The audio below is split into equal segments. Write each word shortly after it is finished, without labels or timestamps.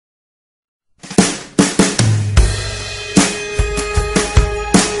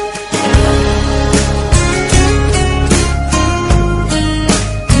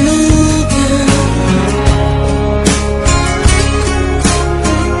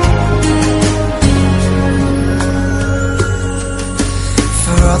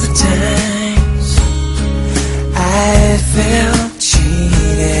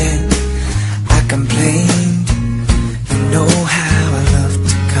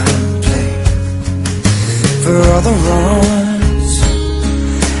For all the wrongs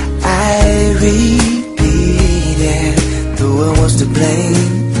I repeated, though I was to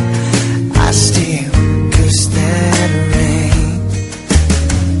blame, I still cursed that rain.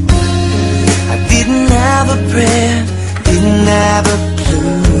 I didn't have a prayer, didn't have a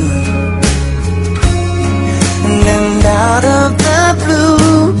clue, and then out of the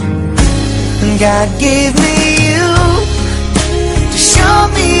blue, God gave me you to show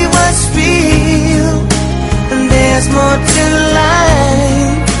me what's real. And there's more to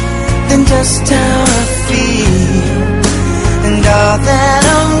life than just how I feel. And all that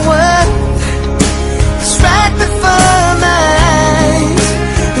I'm worth is right before my eyes.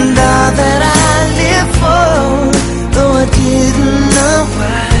 And all that I live for, though I didn't know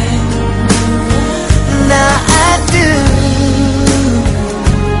why, now I do.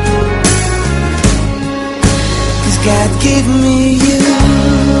 'Cause God gave me you.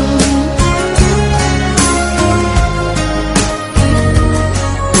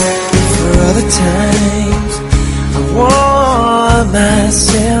 The times I wore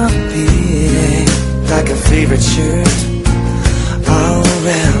myself beating like a favorite shirt, all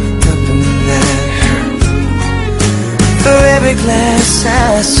wrapped up in that hurt. For every glass I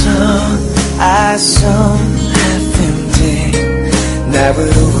saw half empty, now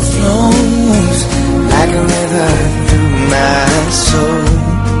it overflows like a river through my soul.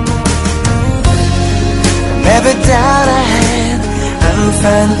 And every doubt I had, I'm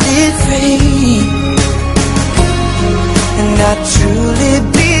finally free, and I truly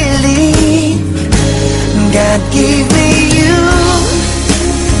believe God gave me you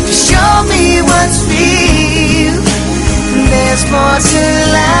to show me what's real. There's more to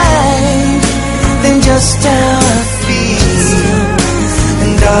life than just how I feel,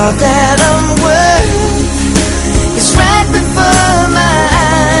 and all that I'm worth is right before my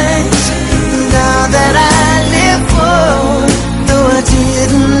eyes. And all that I live for, I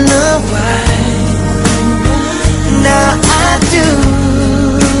didn't know why, now I do.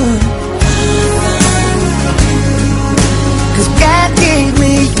 'Cause God gave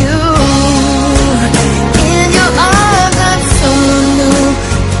me you. In your arms I'm so new,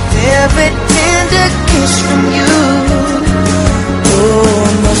 every tender kiss from you. Oh, I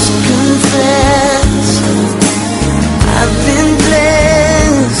must confess, I've been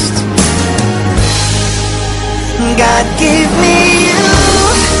blessed. God gave me